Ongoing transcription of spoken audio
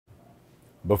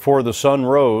Before the sun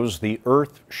rose, the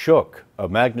earth shook. A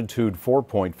magnitude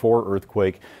 4.4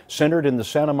 earthquake centered in the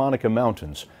Santa Monica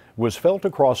Mountains was felt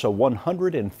across a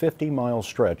 150-mile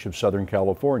stretch of Southern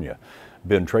California.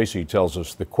 Ben Tracy tells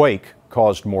us the quake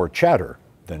caused more chatter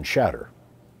than shatter.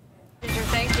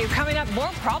 Thank you. Coming up, more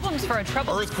problems for a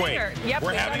troubled earthquake. Yep,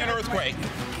 We're having an earthquake.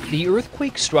 The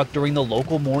earthquake struck during the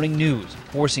local morning news,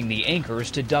 forcing the anchors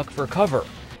to duck for cover.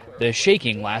 The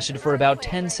shaking lasted for about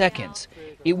 10 seconds.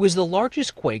 It was the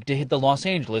largest quake to hit the Los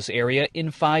Angeles area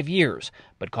in 5 years,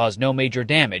 but caused no major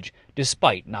damage,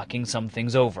 despite knocking some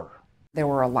things over. There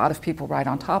were a lot of people right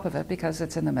on top of it because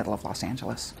it's in the middle of Los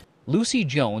Angeles. Lucy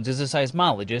Jones is a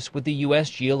seismologist with the U.S.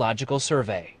 Geological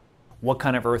Survey. What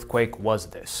kind of earthquake was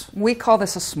this? We call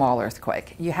this a small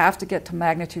earthquake. You have to get to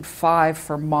magnitude 5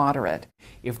 for moderate.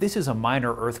 If this is a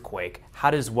minor earthquake,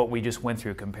 how does what we just went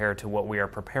through compare to what we are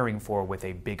preparing for with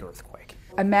a big earthquake?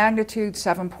 A magnitude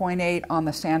 7.8 on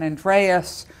the San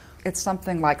Andreas, it's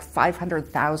something like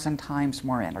 500,000 times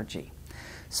more energy.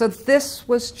 So this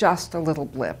was just a little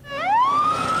blip.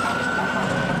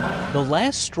 The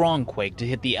last strong quake to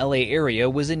hit the LA area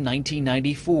was in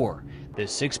 1994. The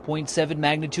 6.7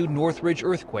 magnitude Northridge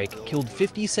earthquake killed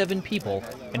 57 people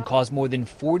and caused more than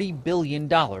 $40 billion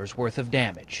worth of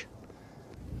damage.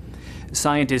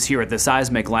 Scientists here at the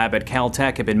seismic lab at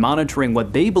Caltech have been monitoring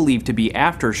what they believe to be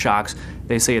aftershocks.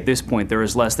 They say at this point there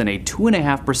is less than a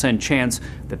 2.5% chance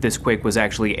that this quake was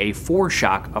actually a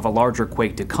foreshock of a larger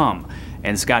quake to come.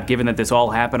 And Scott, given that this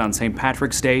all happened on St.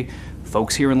 Patrick's Day,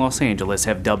 folks here in Los Angeles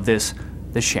have dubbed this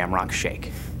the Shamrock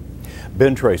Shake.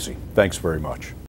 Ben Tracy, thanks very much.